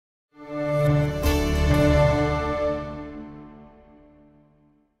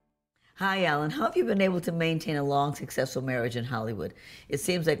Hi, Alan. How have you been able to maintain a long, successful marriage in Hollywood? It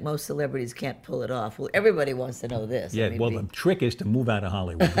seems like most celebrities can't pull it off. Well, everybody wants to know this. Yeah, well, the trick is to move out of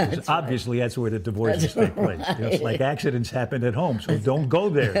Hollywood, because obviously that's where the divorces take place. Just like accidents happen at home, so don't go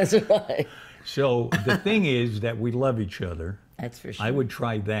there. That's right. So the thing is that we love each other. That's for sure. I would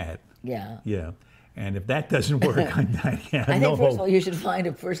try that. Yeah. Yeah. And if that doesn't work, I think, no first of hope. all, you should find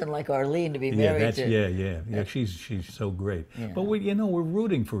a person like Arlene to be married to. Yeah. She's so great. Yeah. But we're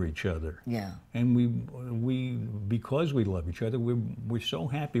rooting for each other. Yeah. And because we love each other, we're so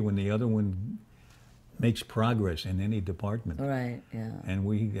happy when the other one makes progress in any department. Right. Yeah. And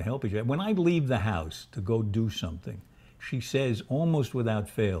we help each other. When I leave the house to go do something, she says almost without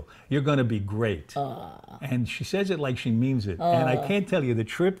fail, "You're going to be great." And she says it like she means it. And I can't tell you, the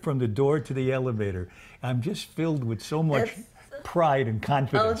trip from the door to the elevator, I'm just filled with so much pride and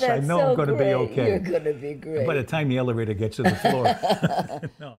confidence. I know I'm going to be okay. You're going to be great. By the time the elevator gets to the floor.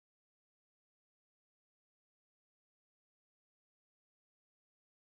 No.